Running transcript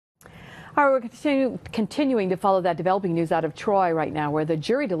All right, we're continuing to follow that developing news out of Troy right now, where the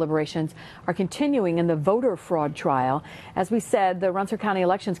jury deliberations are continuing in the voter fraud trial. As we said, the Rensselaer County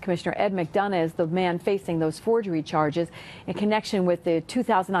Elections Commissioner Ed McDonough is the man facing those forgery charges in connection with the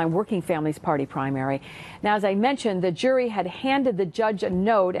 2009 Working Families Party primary. Now, as I mentioned, the jury had handed the judge a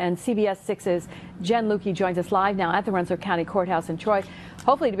note, and CBS 6's Jen Lukey joins us live now at the Rensselaer County Courthouse in Troy,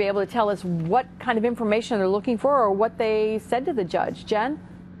 hopefully to be able to tell us what kind of information they're looking for or what they said to the judge. Jen?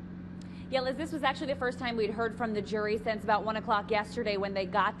 Yeah, Liz, this was actually the first time we'd heard from the jury since about 1 o'clock yesterday when they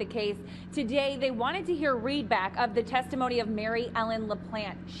got the case. Today, they wanted to hear readback of the testimony of Mary Ellen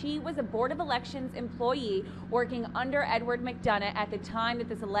LaPlante. She was a Board of Elections employee working under Edward McDonough at the time that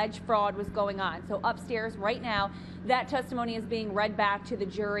this alleged fraud was going on. So upstairs right now, that testimony is being read back to the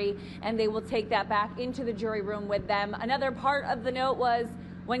jury, and they will take that back into the jury room with them. Another part of the note was,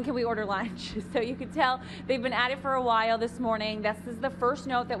 when can we order lunch? So you could tell they've been at it for a while this morning. This is the first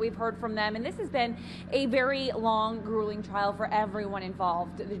note that we've heard from them. And this has been a very long, grueling trial for everyone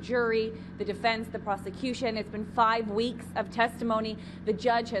involved. The jury, the defense, the prosecution. It's been 5 weeks of testimony. The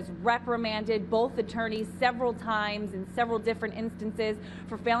judge has reprimanded both attorneys several times in several different instances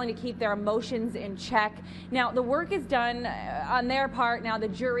for failing to keep their emotions in check. Now, the work is done on their part. Now, the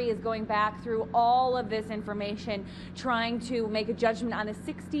jury is going back through all of this information, trying to make a judgment on the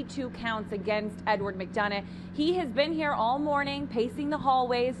 62 counts against Edward McDonough. He has been here all morning, pacing the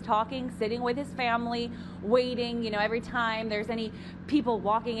hallways, talking, sitting with his family, waiting. You know, every time there's any people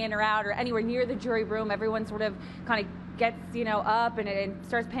walking in or out or anywhere near the jury room, everyone sort of kind of gets, up and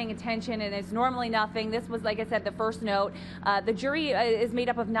starts paying attention, and it's normally nothing. This was, like I said, the first note. The jury is made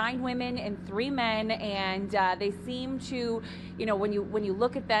up of 9 women and 3 men, and they seem to, when you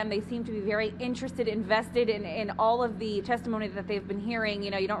look at them, they seem to be very interested, invested in all of the testimony that they've been hearing.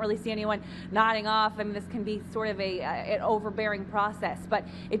 You don't really see anyone nodding off, and this can be sort of an overbearing process. But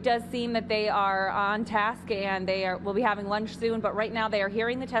it does seem that they are on task, and will be having lunch soon. But right now, they are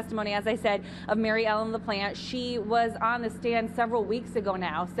hearing the testimony, as I said, of Mary Ellen LaPlante. She was on the stand several weeks ago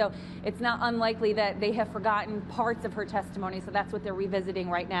now, so it's not unlikely that they have forgotten parts of her testimony, so that's what they're revisiting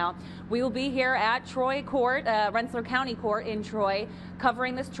right now. We will be here at Troy Court, Rensselaer County Court in Troy,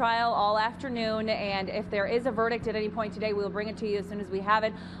 covering this trial all afternoon, and if there is a verdict at any point today, we will bring it to you as soon as we have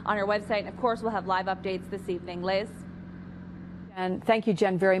it on our website, and of course we'll have live updates this evening. Liz? And thank you,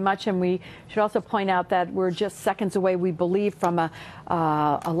 Jen, very much. And we should also point out that we're just seconds away, we believe, from a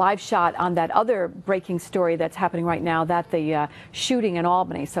live shot on that other breaking story that's happening right now, that the shooting in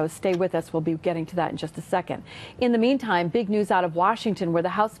Albany. So stay with us. We'll be getting to that in just a second. In the meantime, big news out of Washington, where the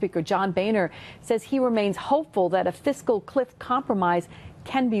House Speaker John Boehner says he remains hopeful that a fiscal cliff compromise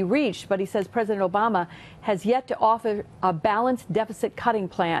can be reached, but he says President Obama has yet to offer a balanced deficit cutting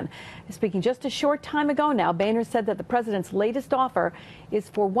plan. Speaking just a short time ago now, Boehner said that the president's latest offer is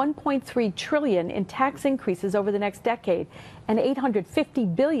for $1.3 trillion in tax increases over the next decade and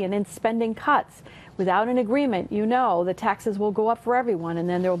 $850 billion in spending cuts. Without an agreement, the taxes will go up for everyone, and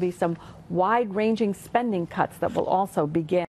then there will be some wide-ranging spending cuts that will also begin.